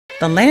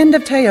the land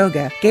of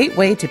Tioga,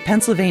 gateway to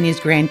Pennsylvania's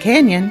Grand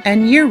Canyon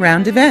and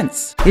year-round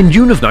events. In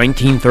June of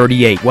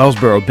 1938,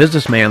 Wellsboro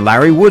businessman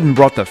Larry Wooden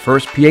brought the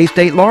first PA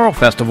State Laurel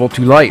Festival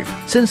to life.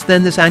 Since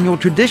then, this annual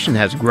tradition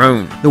has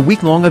grown. The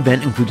week-long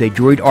event includes a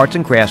Druid Arts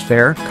and Crafts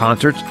Fair,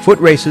 concerts, foot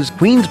races,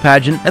 Queen's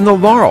Pageant, and the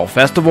Laurel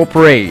Festival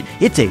Parade.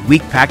 It's a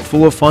week packed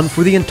full of fun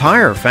for the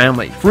entire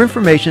family. For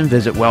information,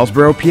 visit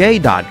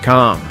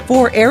wellsboropa.com.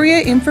 For area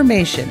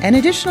information and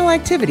additional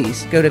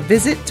activities, go to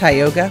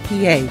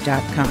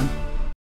visittioga.pa.com.